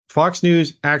Fox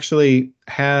News actually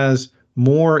has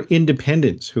more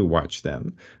independents who watch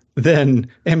them than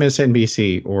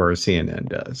MSNBC or CNN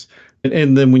does.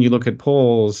 And then when you look at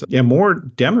polls, yeah, more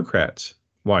Democrats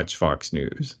watch Fox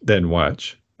News than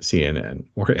watch CNN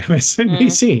or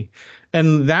MSNBC.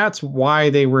 And that's why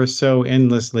they were so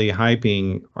endlessly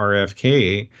hyping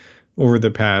RFK over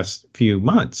the past few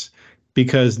months,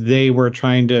 because they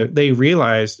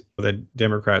realized that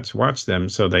Democrats watched them.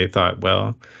 So they thought,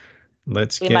 well,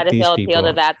 let's get these people. We might appeal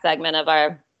to that segment of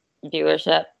our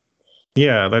viewership.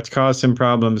 Yeah, let's cause some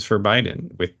problems for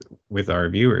Biden with our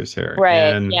viewers here. Right.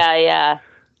 And, yeah.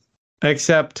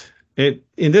 Except in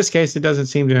this case, it doesn't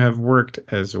seem to have worked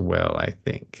as well, I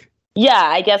think. Yeah,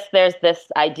 I guess there's this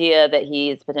idea that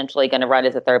he's potentially going to run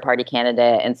as a third-party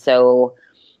candidate. And so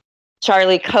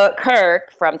Charlie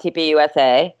Kirk from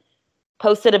TPUSA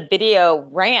posted a video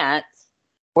rant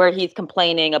where he's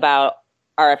complaining about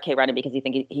RFK running because he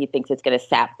thinks it's going to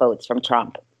sap votes from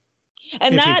Trump.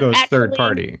 And if he goes third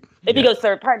party. If he goes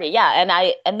third party, yeah.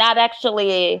 And that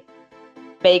actually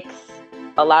makes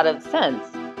a lot of sense.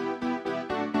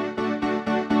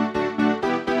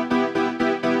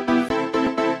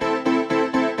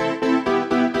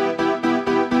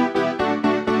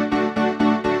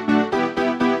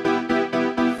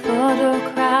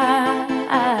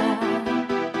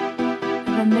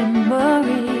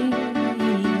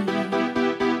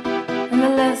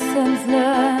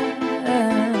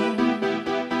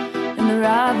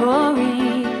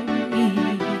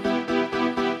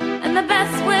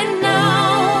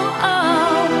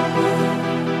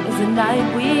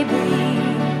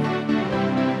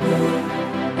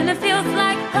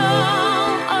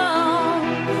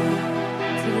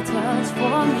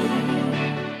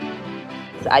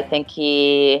 I think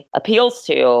he appeals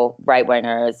to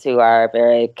right-wingers who are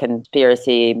very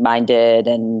conspiracy-minded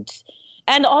and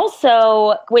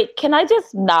also, wait, can I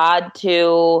just nod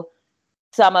to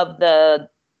some of the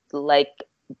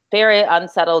very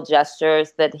unsettled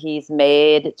gestures that he's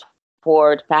made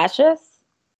toward fascists?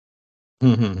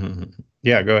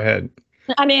 Yeah, go ahead.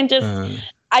 I mean,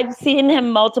 I've seen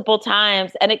him multiple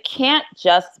times, and it can't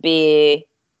just be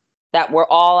that we're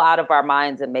all out of our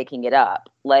minds and making it up.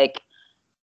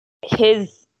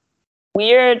 His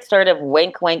weird sort of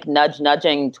wink,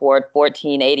 nudging toward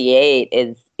 1488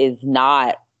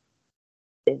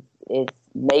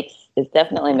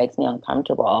 definitely makes me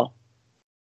uncomfortable.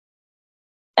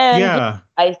 And yeah,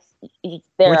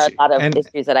 there are a lot of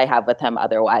issues that I have with him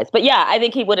otherwise. But yeah, I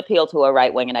think he would appeal to a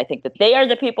right wing, and I think that they are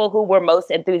the people who were most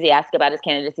enthusiastic about his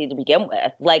candidacy to begin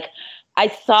with. I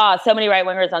saw so many right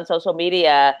wingers on social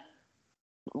media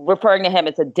referring to him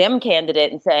as a dim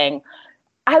candidate and saying,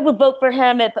 I would vote for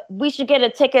him if we should get a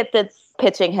ticket that's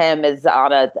pitching him as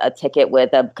on a ticket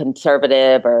with a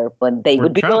conservative, or when they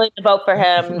would be willing to vote for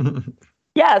him.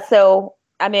 Yeah. So,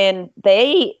 I mean,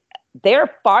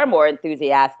 they're far more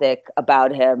enthusiastic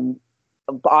about him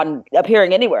on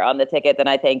appearing anywhere on the ticket than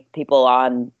I think people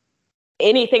on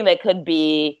anything that could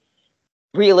be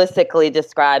realistically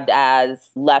described as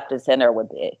left of center would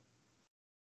be.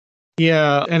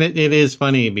 Yeah. And it is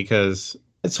funny because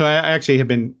so I actually have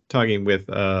been talking with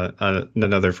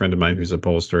another friend of mine who's a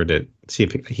pollster to see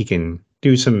if he can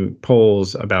do some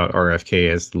polls about RFK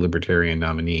as the Libertarian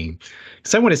nominee.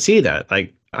 Because I want to see that.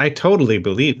 I totally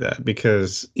believe that,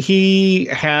 because he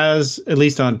has, at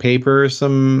least on paper,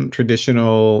 some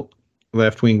traditional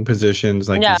left-wing positions.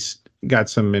 He's got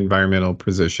some environmental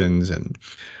positions and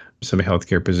some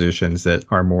healthcare positions that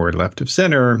are more left of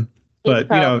center. But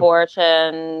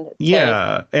pro-abortion.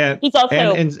 Yeah, and he's also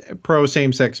and pro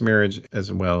same-sex marriage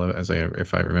as well,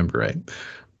 if I remember right.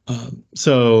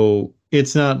 So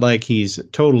it's not like he's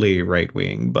totally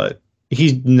right-wing, but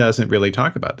he doesn't really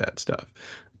talk about that stuff.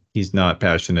 He's not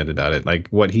passionate about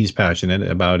it. What he's passionate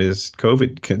about is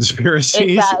COVID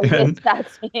conspiracies. And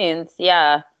vaccines,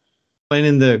 yeah. And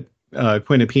in the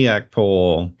Quinnipiac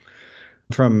poll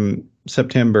from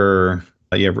September,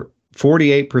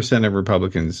 48% of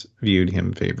Republicans viewed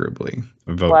him favorably,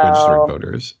 registered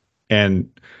voters, and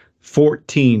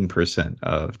 14%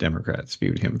 of Democrats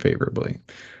viewed him favorably.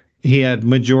 He had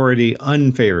majority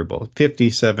unfavorable,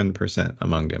 57%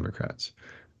 among Democrats.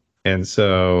 And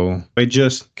so it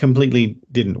just completely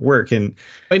didn't work. And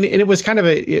it was kind of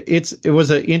it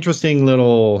was an interesting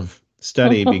little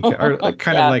study, or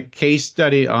kind of like case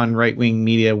study on right-wing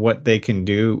media, what they can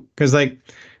do. Because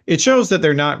it shows that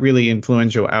they're not really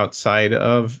influential outside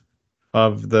of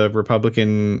the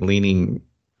Republican leaning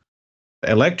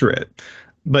electorate.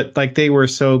 but like they were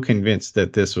so convinced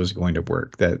that this was going to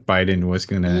work, that Biden was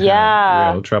going to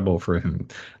have real trouble for him.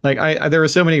 Like there were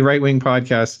so many right-wing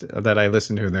podcasts that I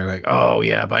listened to, and they're like, oh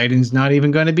yeah, Biden's not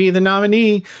even going to be the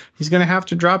nominee. He's going to have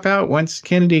to drop out once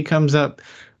Kennedy comes up.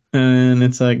 And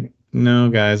it's like, no,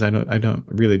 guys, I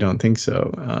really don't think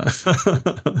so.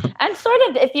 And sort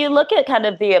of, if you look at kind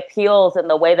of the appeals and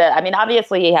the way that, I mean,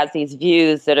 obviously he has these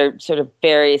views that are sort of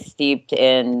very steeped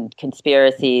in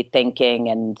conspiracy thinking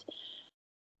and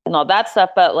all that stuff.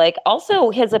 But like also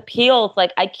his appeals,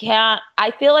 like I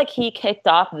feel like he kicked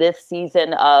off this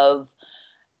season of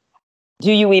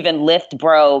do you even lift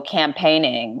bro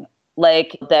campaigning?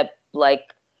 Like that,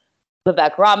 like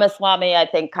Vivek Ramaswamy, I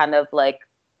think kind of like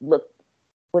was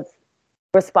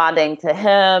responding to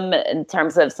him in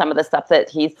terms of some of the stuff that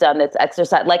he's done that's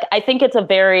exercise. Like, I think those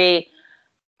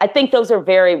are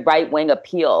very right-wing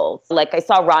appeals. Like I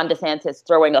saw Ron DeSantis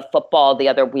throwing a football the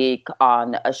other week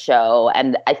on a show.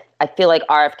 And I feel like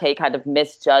RFK kind of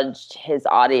misjudged his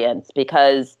audience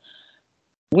because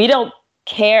we don't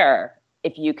care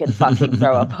if you can fucking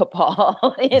throw a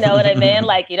football. You know what I mean?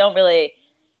 Like you don't really,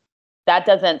 that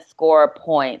doesn't score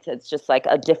points. It's just like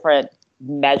a different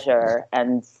measure.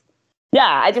 And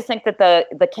yeah, I just think that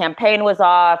the campaign was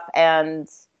off, and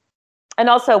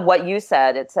also what you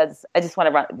said. It says, I just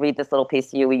want to read this little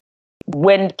piece to you.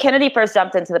 When Kennedy first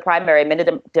jumped into the primary, many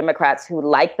Democrats who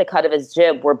liked the cut of his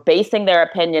jib were basing their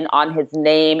opinion on his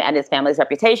name and his family's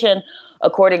reputation.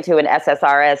 According to an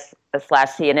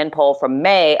SSRS/CNN poll from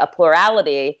May, a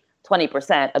plurality,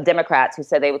 20% of Democrats who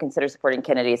said they would consider supporting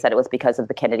Kennedy said it was because of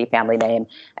the Kennedy family name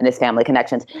and his family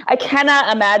connections. I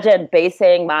cannot imagine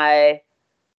basing my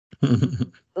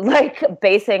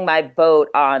vote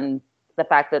on the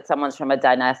fact that someone's from a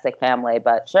dynastic family,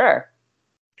 but sure.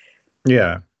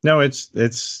 Yeah, no, it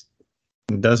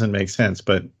doesn't make sense,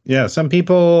 but yeah, some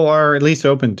people are at least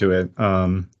open to it.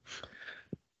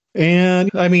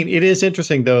 And I mean, it is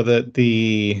interesting though that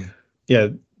the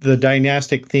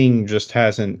dynastic thing just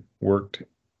hasn't worked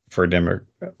for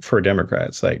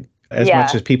Democrats. Like as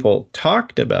much as people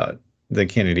talked about the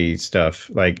Kennedy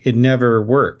stuff, like it never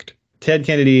worked. Ted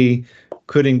Kennedy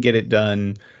couldn't get it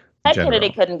done. Kennedy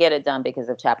couldn't get it done because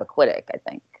of Chappaquiddick, I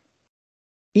think.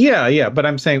 Yeah, but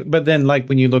I'm saying, but then like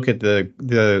when you look at the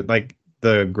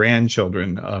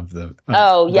grandchildren of the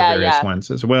various ones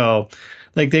as well,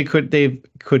 like they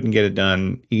couldn't get it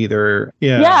done either.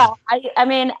 Yeah. I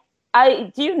mean,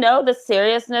 do you know the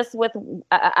seriousness with?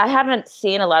 I haven't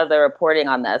seen a lot of the reporting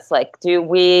on this. Like, do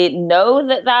we know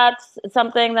that that's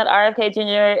something that RFK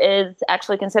Jr. is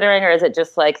actually considering, or is it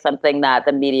just like something that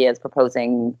the media is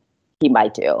proposing he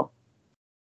might do?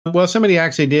 Well, somebody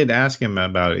actually did ask him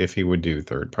about if he would do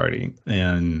third party,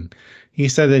 and he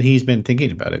said that he's been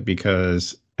thinking about it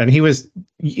because, and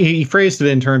he phrased it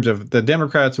in terms of the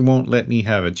Democrats won't let me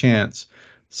have a chance.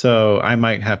 So I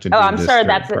might have to do I'm sure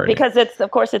that's party. Because it's a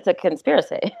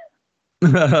conspiracy.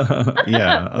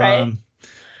 Yeah. Right.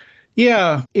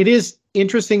 Yeah, it is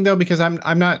interesting though, because I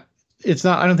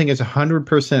don't think it's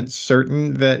 100%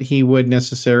 certain that he would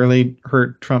necessarily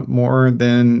hurt Trump more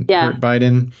than hurt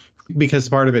Biden, because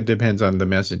part of it depends on the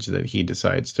message that he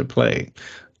decides to play.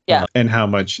 Yeah. And how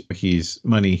much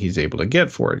money he's able to get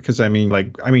for it. Because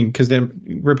because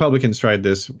then Republicans tried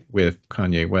this with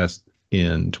Kanye West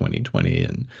in 2020,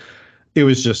 and it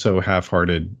was just so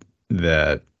half-hearted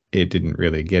that it didn't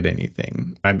really get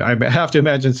anything. I have to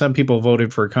imagine some people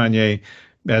voted for Kanye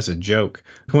as a joke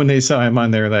when they saw him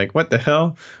on there, like, what the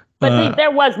hell? But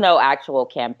there was no actual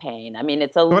campaign. I mean,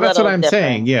 it's a little that's what I'm different.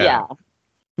 saying. Yeah.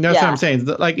 That's what I'm saying.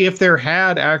 Like, if there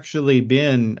had actually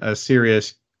been a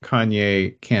serious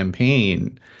Kanye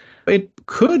campaign, it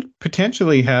could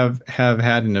potentially have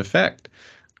had an effect.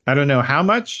 I don't know how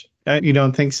much. You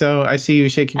don't think so? I see you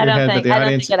shaking your head, but the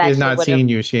audience is not seeing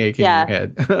you shaking your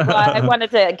head. Well, I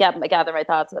wanted to gather my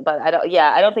thoughts, but I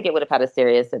don't think it would have had a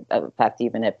serious effect,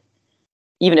 even if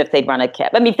they'd run a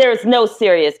I mean, there's no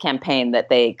serious campaign that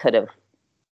they could have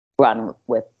run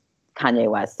with Kanye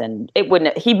West, and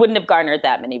he wouldn't have garnered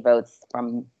that many votes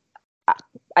from.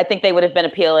 I think they would have been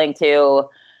appealing to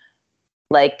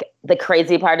like the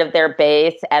crazy part of their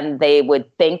base, and they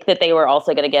would think that they were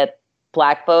also going to get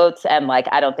Black votes, and like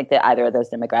I don't think that either of those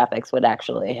demographics would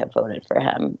actually have voted for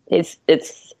him.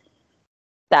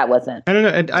 That wasn't. I don't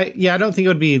know. I don't think it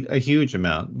would be a huge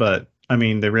amount, but I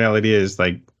mean the reality is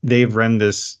like they've run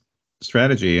this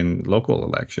strategy in local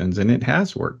elections, and it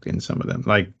has worked in some of them.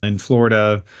 Like in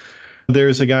Florida,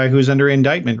 there's a guy who's under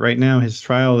indictment right now. His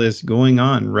trial is going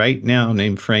on right now,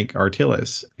 named Frank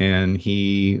Artilis, and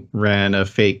he ran a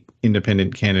fake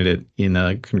independent candidate in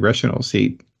a congressional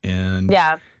seat, and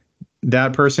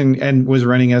that person and was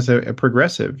running as a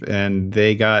progressive, and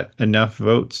they got enough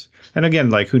votes. And again,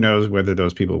 like, who knows whether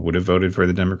those people would have voted for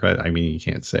the Democrat? I mean, you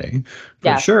can't say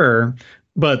for sure,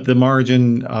 but the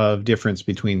margin of difference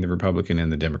between the Republican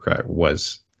and the Democrat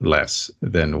was less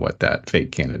than what that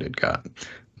fake candidate got.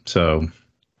 So,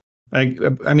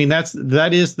 I mean, that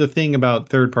is the thing about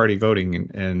third party voting,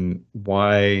 and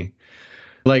why,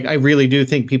 like, I really do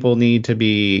think people need to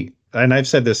be, and I've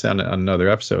said this on another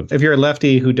episode, if you're a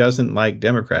lefty who doesn't like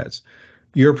Democrats,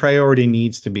 your priority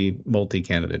needs to be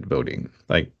multi-candidate voting.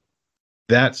 Like,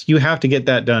 you have to get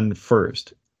that done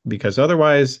first, because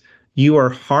otherwise you are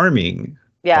harming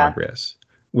progress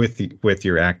with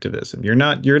your activism. You're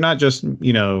not just,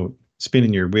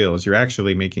 spinning your wheels. You're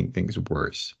actually making things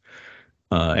worse.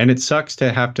 And it sucks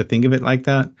to have to think of it like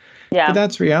that. Yeah. But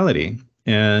that's reality.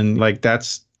 And like,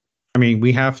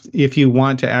 we have, if you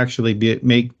want to actually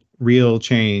make real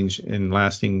change and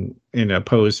lasting and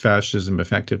oppose fascism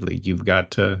effectively, you've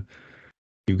got to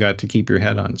keep your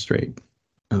head on straight.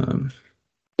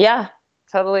 Yeah,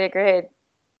 totally agreed.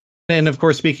 And of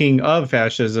course, speaking of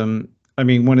fascism, I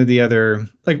mean, one of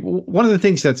the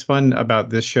things that's fun about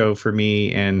this show for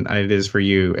me, and it is for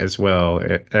you as well,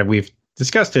 we've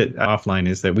discussed it offline,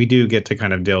 is that we do get to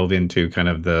kind of delve into kind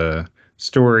of the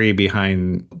story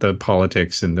behind the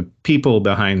politics and the people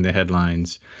behind the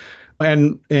headlines.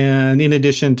 And in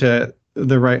addition to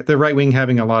the right wing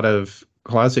having a lot of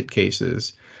closet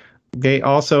cases, they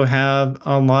also have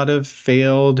a lot of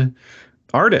failed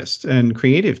artists and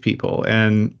creative people.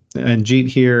 And Jeet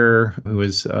here, who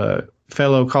is a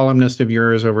fellow columnist of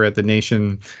yours over at The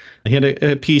Nation, he had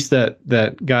a piece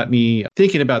that got me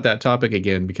thinking about that topic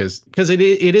again, because it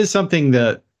is something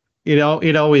that it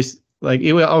always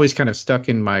kind of stuck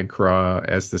in my craw,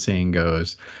 as the saying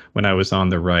goes, when I was on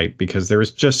the right, because there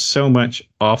was just so much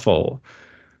awful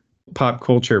pop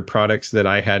culture products that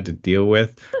I had to deal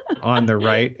with on the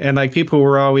right. And like, people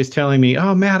were always telling me,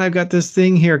 "Oh, Matt, I've got this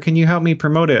thing here. Can you help me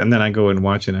promote it?" And then I go and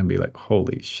watch it and be like,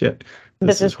 "Holy shit,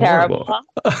 this is horrible."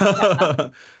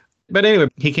 But anyway,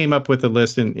 he came up with a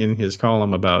list in his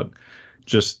column about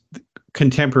just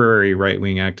contemporary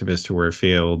right-wing activists who were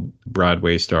failed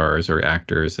Broadway stars or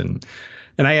actors. And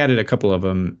I added a couple of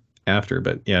them after,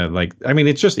 but yeah, like, I mean,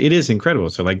 it is incredible.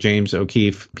 So like James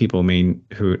O'Keefe, people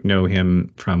who know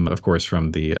him from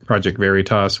the Project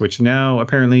Veritas, which now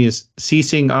apparently is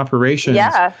ceasing operations.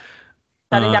 Yeah.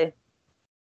 And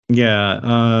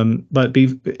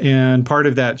part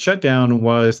of that shutdown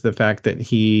was the fact that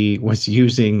he was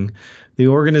using the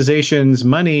organization's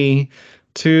money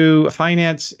to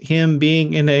finance him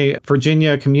being in a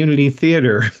Virginia community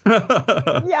theater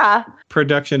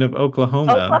production of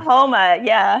Oklahoma.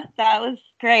 Yeah, that was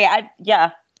great. Let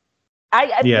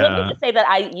me just say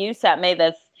that you sent me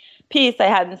this piece. I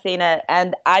hadn't seen it,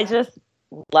 and I just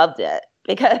loved it,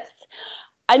 because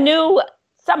I knew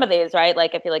some of these, right?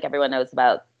 Like, I feel like everyone knows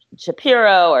about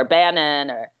Shapiro or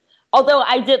Bannon, although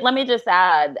let me just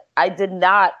add,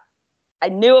 I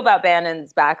knew about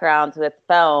Bannon's background with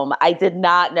film. I did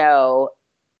not know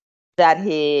that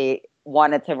he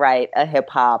wanted to write a hip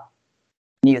hop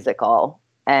musical.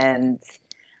 And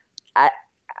I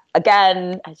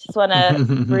just want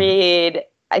to read,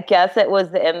 I guess it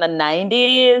was in the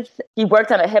 90s. He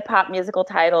worked on a hip hop musical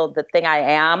titled The Thing I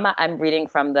Am. I'm reading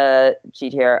from the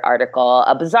GTR article.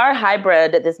 A bizarre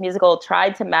hybrid, this musical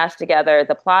tried to mash together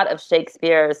the plot of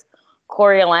Shakespeare's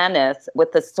Coriolanus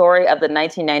with the story of the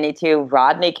 1992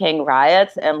 Rodney King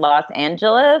riots in Los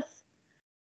Angeles.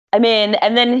 I mean,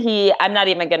 and then I'm not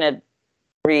even going to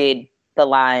read the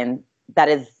line that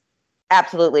is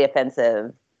absolutely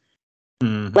offensive.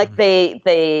 Mm-hmm. Like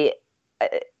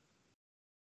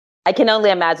I can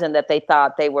only imagine that they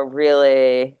thought they were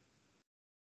really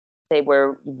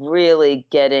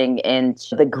getting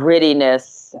into the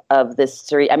grittiness of the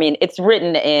street. I mean, it's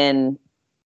written in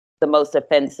the most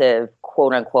offensive,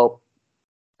 quote unquote,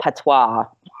 patois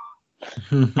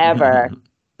ever.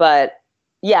 But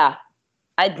yeah,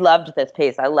 I loved this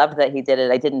piece. I loved that he did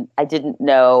it. I didn't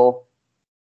know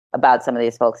about some of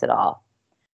these folks at all.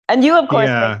 And you, of course,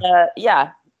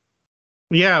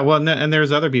 Yeah, well, and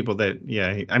there's other people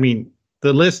that, I mean,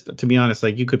 the list, to be honest,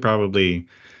 like, you could probably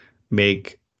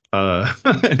make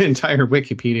an entire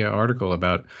Wikipedia article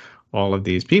about all of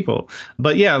these people.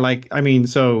 But yeah, like,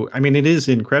 it is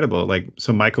incredible. Like,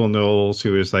 so Michael Knowles,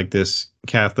 who is like this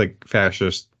Catholic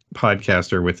fascist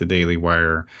podcaster with the Daily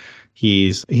Wire,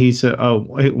 he's a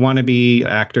wannabe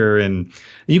actor, and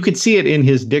you could see it in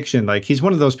his diction. Like, he's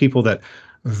one of those people that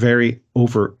very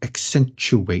over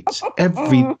accentuates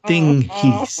everything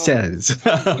he says.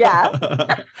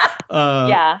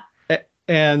 Yeah.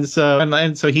 And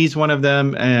so he's one of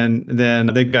them. And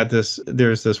then they've got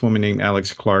there's this woman named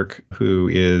Alex Clark, who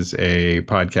is a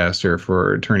podcaster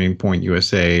for Turning Point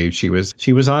USA. She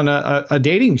was on a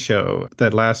dating show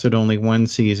that lasted only one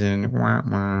season.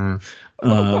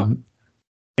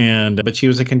 But she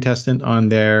was a contestant on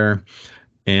there.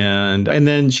 And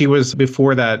then she was,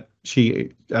 before that,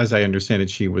 she, as I understand it,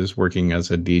 she was working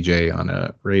as a DJ on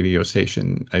a radio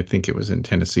station. I think it was in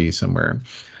Tennessee somewhere.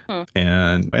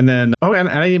 And then and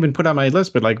I didn't even put on my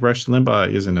list, but like Rush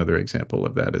Limbaugh is another example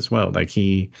of that as well. Like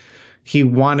he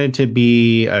wanted to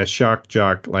be a shock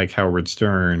jock like Howard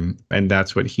Stern, and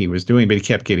that's what he was doing, but he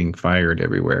kept getting fired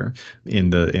everywhere in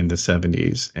the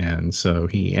 70s. And so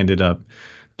he ended up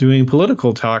doing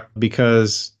political talk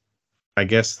because I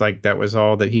guess like that was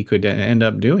all that he could end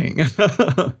up doing.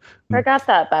 Forgot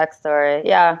that backstory.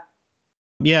 Yeah.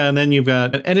 Yeah, and then you've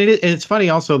got, and it's funny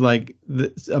also, like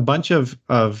a bunch of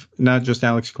not just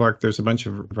Alex Clark, there's a bunch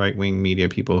of right-wing media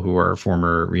people who are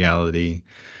former reality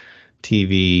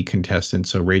TV contestants.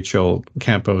 So Rachel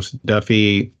Campos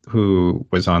Duffy, who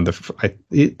was on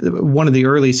one of the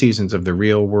early seasons of The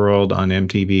Real World on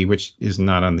MTV, which is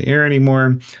not on the air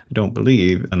anymore, I don't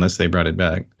believe, unless they brought it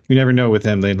back. You never know with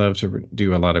them. They love to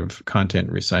do a lot of content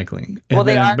recycling. Well,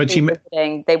 they were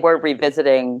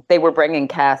revisiting. They were bringing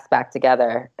casts back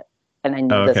together, and I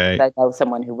knew this because I know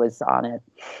someone who was on it.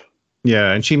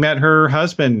 Yeah, and she met her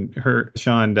husband,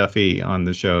 Sean Duffy, on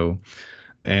the show.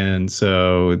 And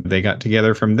so they got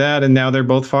together from that, and now they're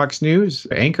both Fox News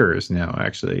anchors now,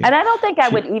 actually. And I don't think I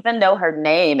would even know her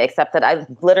name, except that I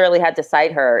literally had to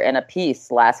cite her in a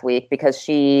piece last week because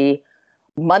she,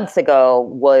 months ago,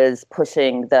 was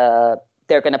pushing they're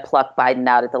going to pluck Biden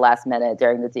out at the last minute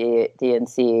during the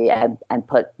DNC and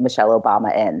put Michelle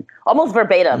Obama in. Almost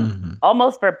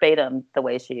verbatim the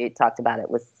way she talked about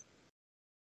it was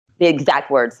the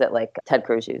exact words that like Ted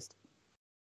Cruz used.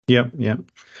 Yep.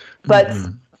 But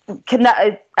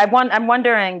I'm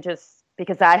wondering, just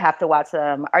because I have to watch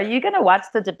them, are you going to watch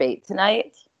the debate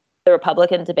tonight? The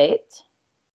Republican debate?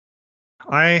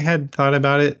 I had thought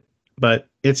about it, but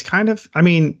it's kind of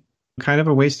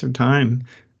a waste of time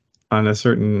on a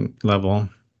certain level.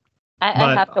 I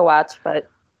have to watch, but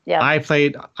yeah.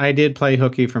 I did play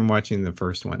hooky from watching the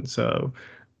first one, so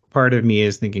part of me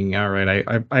is thinking, all right,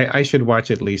 I should watch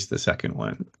at least the second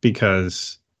one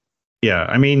because, yeah,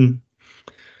 I mean,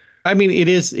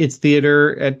 it's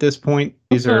theater at this point.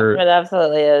 These are it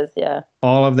absolutely is, yeah.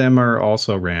 All of them are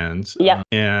also Rands. Yeah,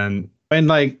 and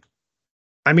like,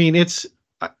 I mean,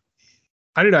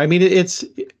 I don't know. I mean, it's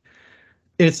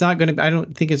not going to. I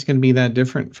don't think it's going to be that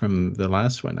different from the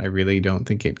last one. I really don't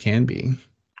think it can be.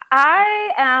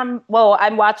 I'm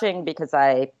watching because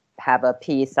I have a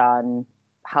piece on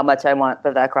how much I want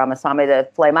Vivek Ramaswamy to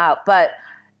flame out,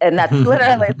 and that's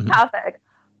literally the topic.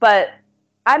 But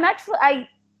I'm actually,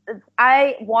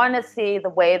 I want to see the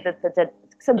way that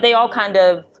so they all kind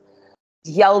of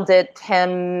yelled at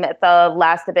him at the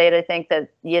last debate. I think that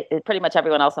pretty much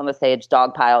everyone else on the stage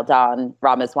dogpiled on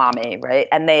Ramaswamy, right?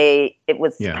 And it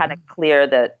was kind of clear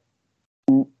that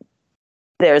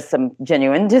there's some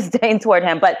genuine disdain toward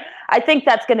him. But I think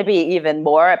that's going to be even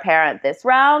more apparent this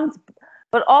round.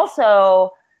 But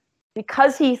also,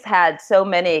 because he's had so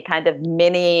many kind of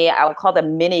I would call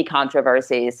them mini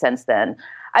controversies since then,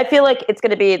 I feel like it's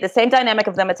going to be the same dynamic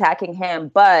of them attacking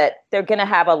him, but they're going to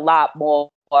have a lot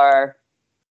more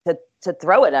to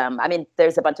throw at him. I mean,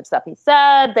 there's a bunch of stuff he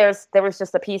said. There was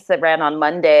just a piece that ran on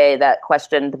Monday that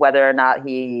questioned whether or not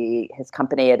his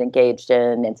company had engaged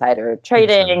in insider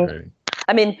trading.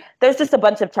 I mean, there's just a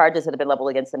bunch of charges that have been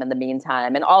leveled against him in the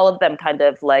meantime, and all of them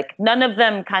none of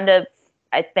them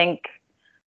I think,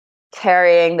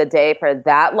 carrying the day for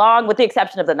that long, with the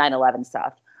exception of the 9/11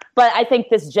 stuff. But I think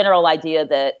this general idea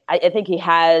that I think he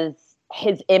has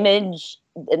his image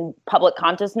in public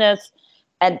consciousness,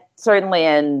 and certainly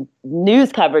in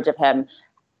news coverage of him,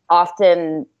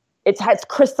 often it's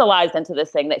crystallized into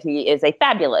this thing that he is a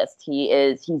fabulist.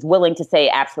 He's willing to say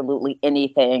absolutely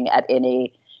anything at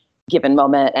any given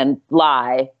moment and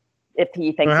lie if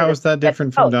he thinks. Well, how is that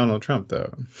different from Donald Trump,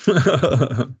 though?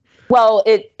 Well,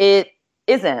 it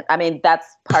isn't. I mean, that's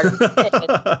part of the thing.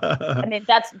 I mean,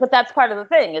 that's part of the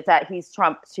thing is that he's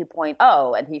Trump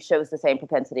 2.0, and he shows the same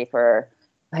propensity for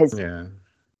his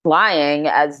lying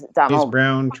as Donald. He's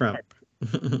Brown Trump.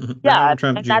 Yeah,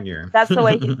 Trump Jr. That's the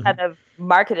way he's kind of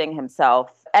marketing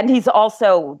himself. And he's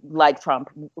also, like Trump,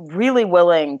 really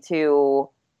willing to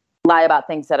lie about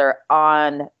things that are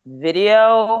on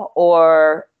video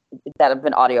or that have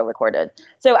been audio recorded.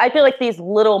 So I feel like these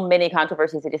little mini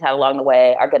controversies that he's had along the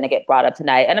way are going to get brought up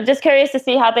tonight. And I'm just curious to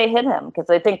see how they hit him,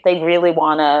 because I think they really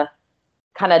want to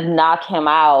kind of knock him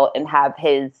out and have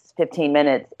his 15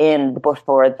 minutes in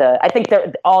before I think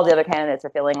all the other candidates are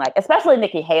feeling like, especially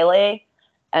Nikki Haley.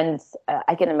 And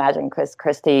I can imagine Chris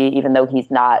Christie, even though he's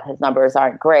not, his numbers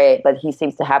aren't great, but he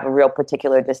seems to have a real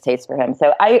particular distaste for him.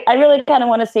 So I really kind of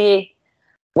want to see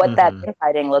what that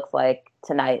infighting looks like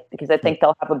tonight, because I think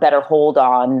they'll have a better hold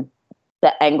on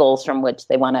the angles from which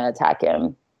they want to attack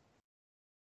him.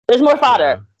 There's more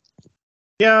fodder.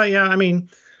 Yeah. I mean,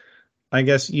 I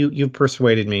guess you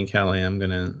persuaded me, Callie. I'm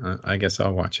gonna. I guess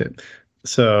I'll watch it.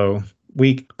 So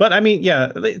but I mean,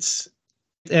 yeah,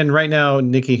 and right now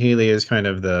Nikki Haley is kind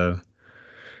of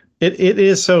it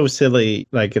is so silly.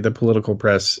 Like the political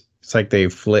press, it's like they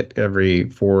flit every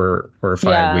 4 or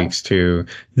 5 weeks to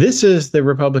this is the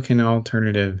Republican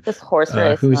alternative. This horse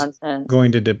race who's nonsense.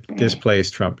 Going to displace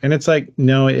Trump, and it's like,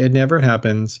 no, it never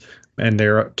happens. And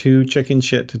they're too chicken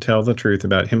shit to tell the truth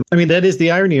about him. I mean, that is the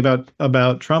irony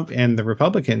about Trump and the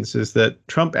Republicans, is that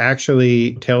Trump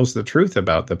actually tells the truth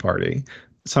about the party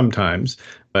sometimes,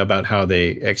 about how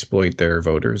they exploit their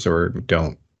voters or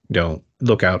don't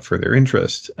look out for their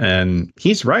interests. And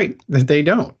he's right that they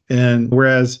don't. And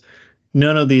whereas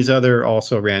none of these other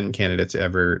also ran candidates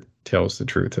ever tells the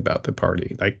truth about the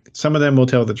party. Like some of them will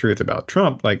tell the truth about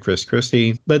Trump, like Chris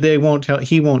Christie, but he won't tell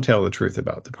the truth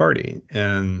about the party.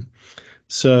 And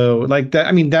so like that,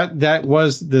 I mean, that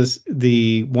was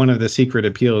the one of the secret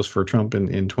appeals for Trump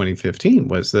in 2015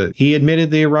 was that he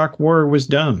admitted the Iraq War was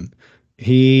dumb.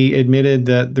 He admitted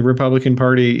that the Republican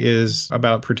Party is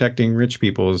about protecting rich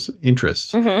people's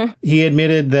interests. Mm-hmm. He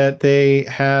admitted that they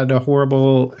had a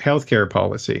horrible healthcare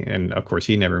policy. And of course,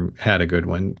 he never had a good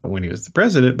one when he was the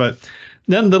president. But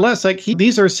nonetheless, like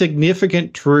these are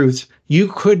significant truths you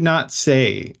could not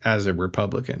say as a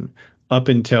Republican up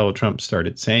until Trump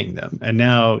started saying them. And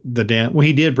now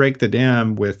he did break the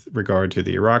dam with regard to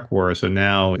the Iraq War. So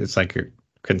now it's like a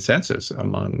consensus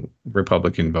among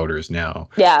Republican voters now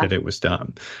that it was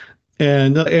dumb.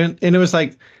 And it was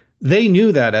like, they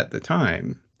knew that at the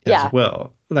time as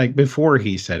well, like before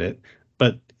he said it.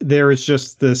 But there is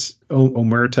just this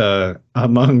omerta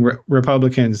among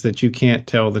Republicans that you can't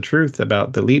tell the truth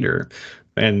about the leader.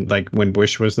 And like when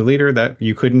Bush was the leader, that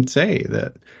you couldn't say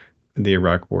that the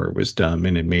Iraq War was dumb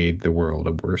and it made the world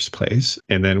a worse place.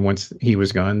 And then once he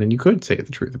was gone, then you could say the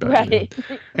truth about it.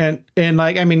 And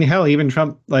like, I mean, hell, even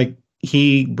Trump, like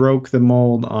he broke the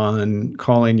mold on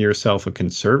calling yourself a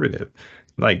conservative.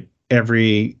 Like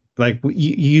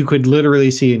you could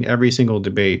literally see in every single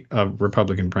debate, a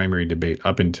Republican primary debate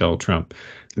up until Trump,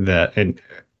 that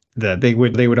they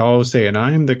would always say, and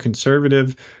I'm the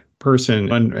conservative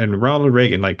person, and Ronald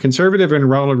Reagan, like conservative and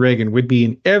Ronald Reagan would be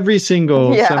in every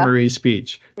single summary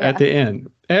speech at the end,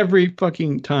 every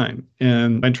fucking time.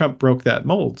 And Trump broke that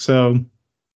mold. So,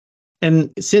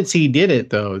 and since he did it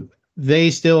though,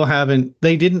 they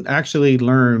didn't actually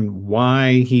learn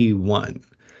why he won.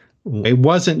 It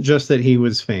wasn't just that he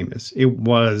was famous. It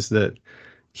was that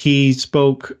he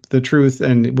spoke the truth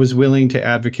and was willing to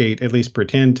advocate, at least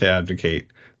pretend to advocate,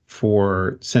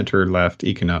 for center-left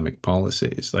economic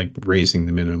policies, like raising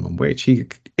the minimum wage. He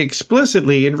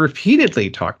explicitly and repeatedly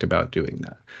talked about doing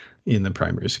that in the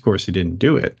primaries. Of course, he didn't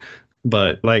do it.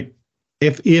 But like,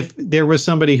 if there was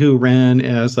somebody who ran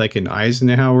as like an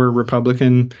Eisenhower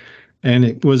Republican, and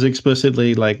it was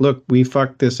explicitly like, look, we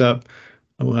fucked this up.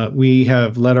 We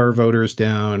have let our voters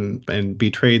down and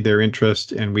betrayed their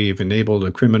interest, and we've enabled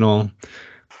a criminal.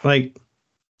 Like,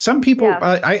 some people,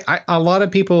 a lot of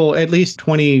people, at least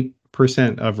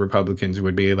 20% of Republicans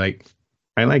would be like,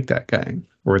 I like that guy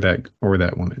or that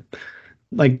woman.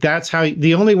 Like, that's how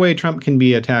the only way Trump can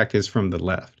be attacked is from the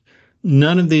left.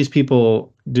 None of these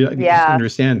people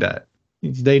understand that.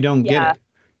 They don't get it.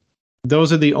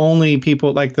 Those are the only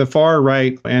people, like the far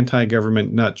right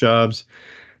anti-government nut jobs.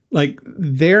 Like,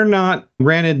 they're not,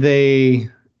 granted, they,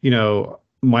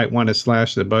 might want to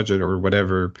slash the budget or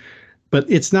whatever, but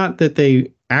it's not that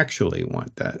they actually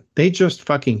want that. They just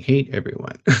fucking hate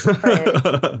everyone.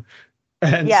 Right.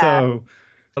 And so,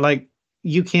 like,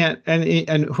 you can't,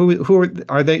 and who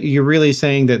are they? You're really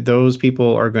saying that those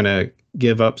people are going to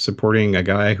give up supporting a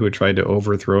guy who tried to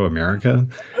overthrow America?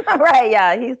 Right.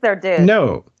 Yeah. He's their dude.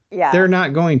 No. Yeah. They're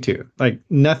not going to. Like,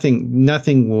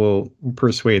 nothing will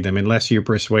persuade them unless you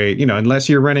persuade, unless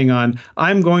you're running on,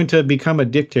 I'm going to become a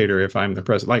dictator if I'm the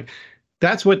president. Like,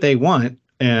 that's what they want.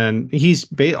 And he's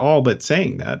all but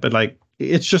saying that. But like,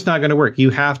 it's just not going to work.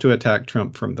 You have to attack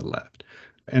Trump from the left.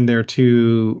 And they're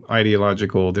too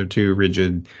ideological. They're too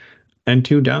rigid and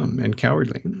too dumb and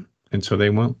cowardly. And so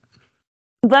they won't.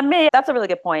 That's a really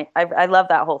good point. I love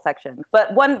that whole section.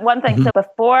 But one thing, so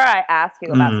before I ask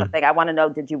you about something, I want to know,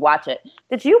 did you watch it?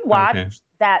 Did you watch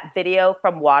that video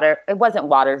from Water? It wasn't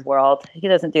Water's World. He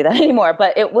doesn't do that anymore,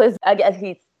 but it was, I guess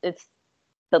it's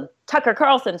the Tucker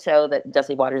Carlson show that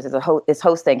Jesse Waters is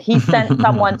hosting. He sent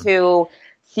someone to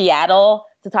Seattle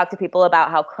to talk to people about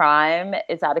how crime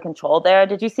is out of control there.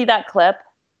 Did you see that clip?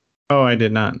 Oh, I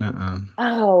did not.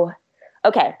 Oh,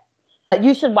 okay.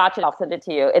 You should watch it. I'll send it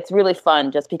to you. It's really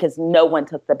fun just because no one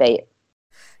took the bait.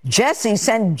 Jesse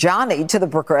sent Johnny to the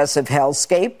progressive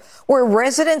hellscape where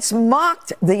residents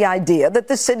mocked the idea that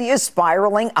the city is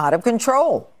spiraling out of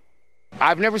control.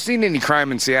 I've never seen any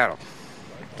crime in Seattle.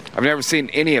 I've never seen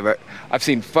any of it. I've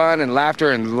seen fun and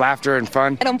laughter and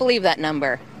fun. I don't believe that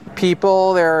number.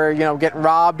 People, they're, getting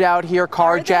robbed out here,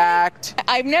 carjacked.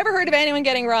 I've never heard of anyone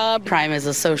getting robbed. Crime is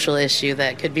a social issue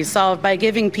that could be solved by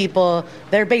giving people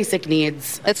their basic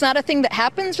needs. It's not a thing that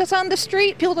happens just on the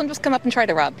street. People don't just come up and try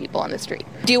to rob people on the street.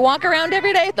 Do you walk around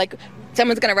every day like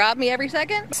someone's going to rob me every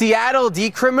second? Seattle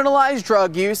decriminalized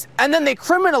drug use, and then they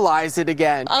criminalized it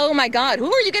again. Oh, my God.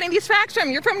 Who are you getting these facts from?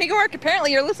 You're from New York.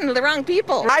 Apparently, you're listening to the wrong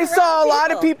people. I saw a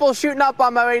lot of people shooting up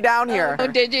on my way down here. Oh,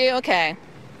 did you? Okay.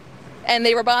 And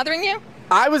they were bothering you?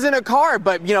 I was in a car,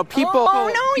 but, people...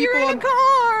 Oh, no, you're in a car.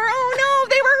 Oh, no,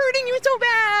 they were hurting you so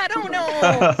bad.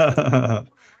 Oh,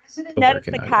 no. Notice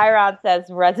the Chiron says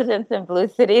residents in blue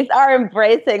cities are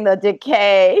embracing the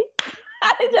decay.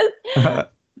 I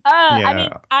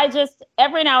just,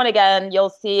 every now and again,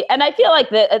 you'll see, and I feel like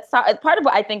that it's part of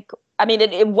what I think,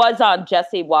 it was on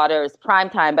Jesse Waters'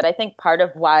 primetime, but I think part of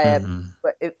why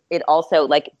it also,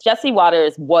 like, Jesse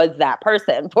Waters was that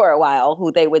person for a while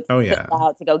who they would sit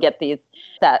out to go get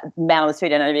that man on the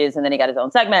street interviews, and then he got his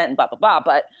own segment and blah, blah, blah.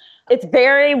 But it's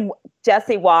very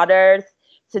Jesse Waters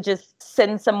to just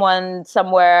send someone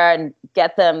somewhere and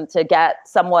get them to get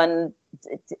someone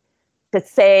to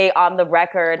say on the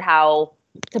record how,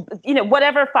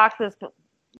 whatever Fox's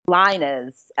line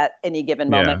is at any given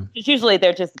moment. Yeah. Usually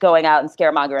they're just going out and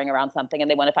scaremongering around something and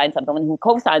they want to find someone who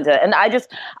co-signs it. And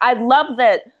I love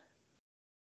that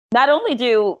not only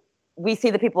do we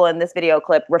see the people in this video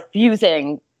clip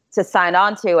refusing to sign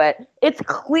on to it, it's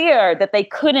clear that they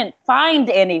couldn't find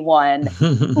anyone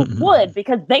who would,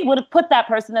 because they would have put that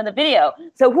person in the video.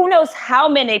 So who knows how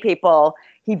many people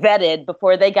he vetted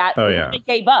before they they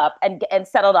gave up and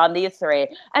settled on these three.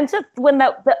 And just when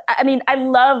I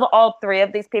love all three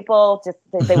of these people. Just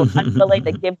they were unwilling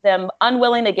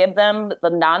to give them the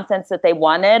nonsense that they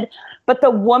wanted. But the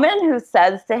woman who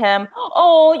says to him,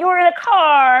 "Oh, you were in a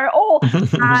car." Oh,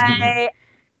 I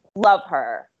love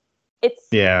her. It's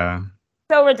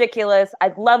so ridiculous.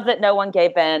 I love that no one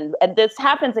gave in. And this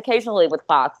happens occasionally with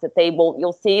Fox, that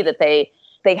you'll see that they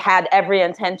had every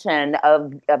intention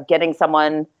of getting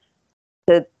someone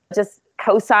to just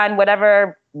co-sign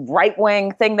whatever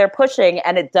right-wing thing they're pushing,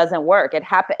 and it doesn't work. It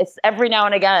happens. It's every now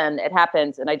and again it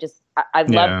happens, and I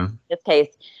love this case.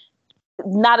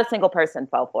 Not a single person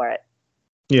fell for it.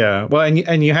 Yeah, well,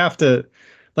 and you have to,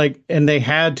 and they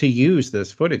had to use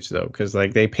this footage though, because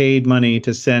they paid money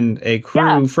to send a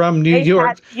crew from New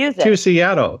York to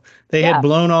Seattle. They had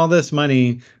blown all this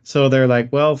money, so they're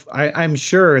like, well, I'm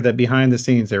sure that behind the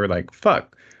scenes they were like,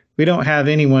 fuck, we don't have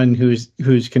anyone who's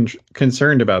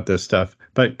concerned about this stuff.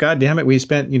 But God damn it, we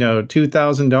spent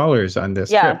 $2,000 on this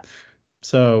trip.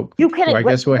 So I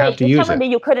guess we'll have to use it. You're telling me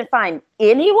you couldn't find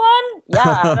anyone? Yeah,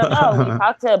 I don't know. We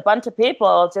talked to a bunch of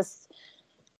people, just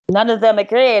none of them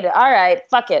agreed. All right,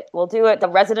 fuck it. We'll do it. The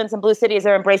residents in blue cities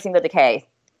are embracing the decay.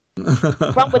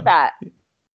 Wrong with that?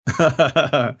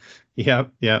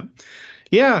 Yep.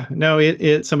 Yeah,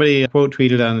 no, somebody quote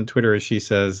tweeted on Twitter, she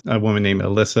says, a woman named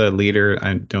Alyssa Leader,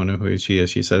 I don't know who she is,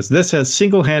 she says, "This has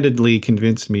single-handedly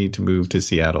convinced me to move to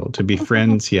Seattle, to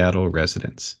befriend Seattle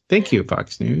residents." Thank you,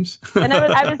 Fox News. And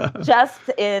I was just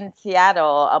in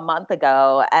Seattle a month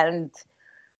ago, and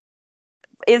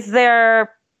is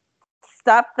there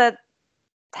stuff that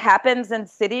happens in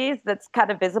cities that's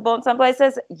kind of visible in some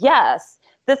places? Yes.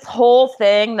 This whole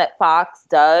thing that Fox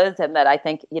does, and that I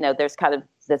think, there's kind of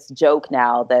this joke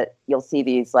now that you'll see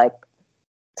these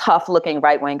tough looking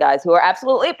right wing guys who are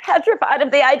absolutely petrified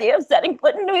of the idea of setting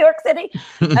foot in New York City.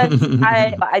 And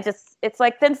it's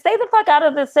then stay the fuck out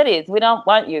of the cities. We don't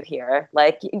want you here.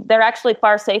 They're actually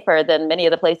far safer than many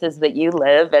of the places that you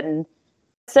live, and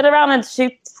sit around and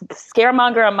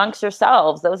scaremonger amongst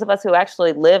yourselves. Those of us who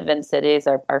actually live in cities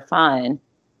are fine.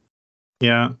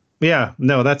 Yeah. Yeah.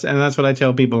 No, that's what I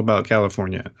tell people about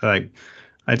California.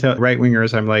 I tell right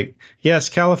wingers, I'm like, yes,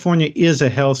 California is a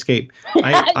hellscape.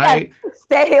 I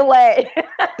stay away.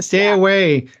 Stay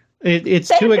away.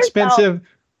 It's too expensive.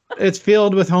 It's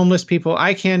filled with homeless people.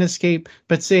 I can't escape,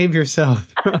 but save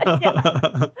yourself.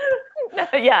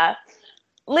 Yeah.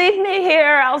 Leave me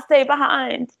here. I'll stay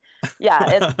behind.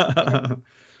 Yeah.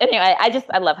 Anyway,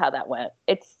 I love how that went.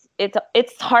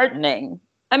 It's heartening.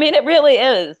 I mean, it really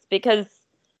is, because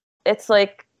it's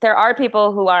like there are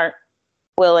people who aren't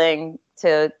willing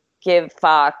to give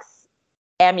Fox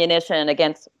ammunition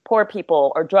against poor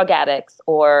people or drug addicts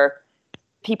or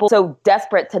people so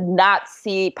desperate to not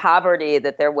see poverty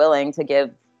that they're willing to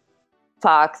give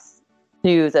Fox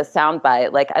News a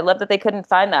soundbite. Like, I love that they couldn't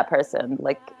find that person.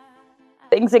 Like,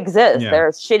 things exist. Yeah.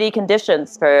 There's shitty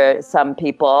conditions for some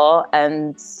people,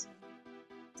 and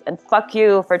fuck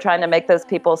you for trying to make those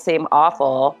people seem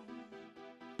awful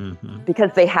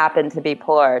because they happen to be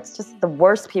poor. It's just the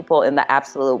worst people in the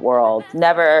absolute world.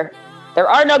 There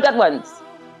are no good ones.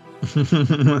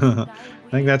 I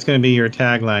think that's going to be your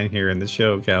tagline here in the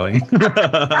show, Kelly.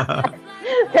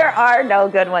 There are no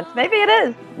good ones. Maybe it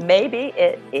is. Maybe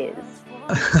it is.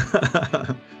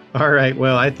 All right.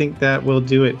 Well, I think that will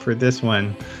do it for this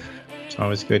one. It's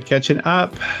always good catching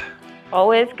up.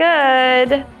 Always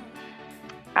good.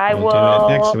 We'll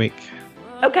do it next week.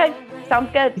 Okay. Sounds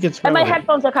good. And my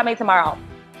headphones are coming tomorrow.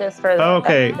 Just for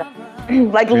okay.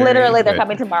 Like, literally, they're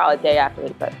coming tomorrow, a day after,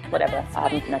 but whatever.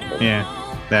 Happens next week. Yeah,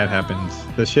 that happens.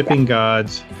 The shipping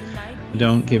gods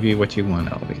don't give you what you want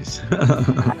always.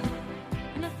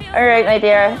 All right, my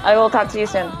dear. I will talk to you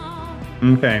soon.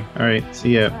 Okay. All right.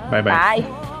 See ya. Bye-bye.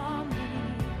 Bye.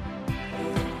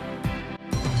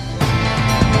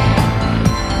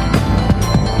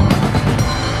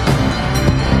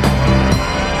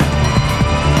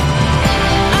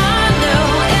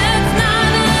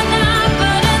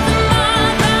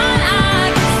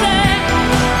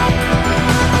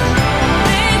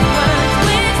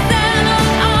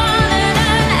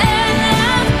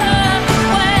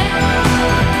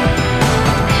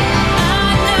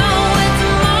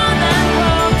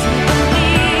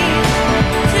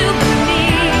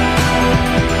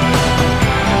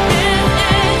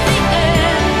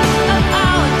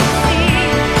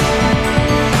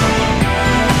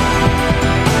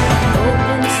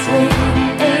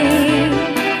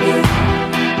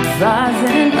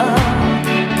 Rising up,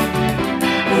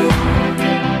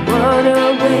 what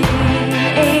a way